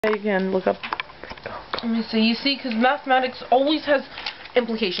Again, look up. Let me see. You see, because mathematics always has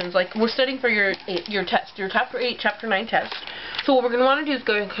implications. Like, we're studying for your test, your Chapter 8, Chapter 9 test. So what we're going to want to do is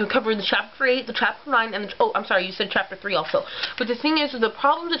go cover the Chapter 8, the Chapter 9, and oh, I'm sorry, you said Chapter 3 also. But the thing is the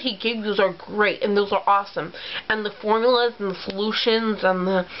problems that he gave, those are great, and those are awesome. And the formulas, and the solutions, and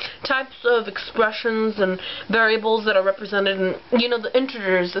the types of expressions, and variables that are represented, and, you know, the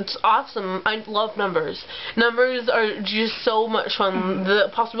integers, it's awesome. I love numbers. Numbers are just so much fun. The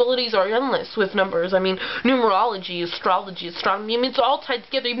possibilities are endless with numbers. I mean, numerology, astrology, astronomy, I mean, it's all tied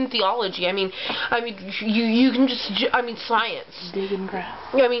together, even theology. I mean, you can just, science. Dig and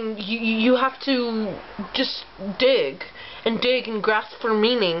grasp. I mean, you have to just dig and grasp for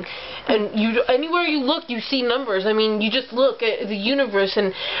meaning. And anywhere you look, you see numbers. I mean, you just look at the universe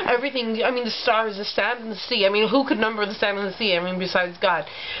and everything. I mean, the stars, the sand, and the sea. I mean, who could number the sand and the sea? I mean, besides God.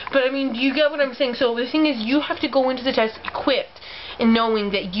 But, I mean, you get what I'm saying? So, the thing is, you have to go into the test equipped and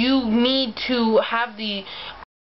knowing that you need to have the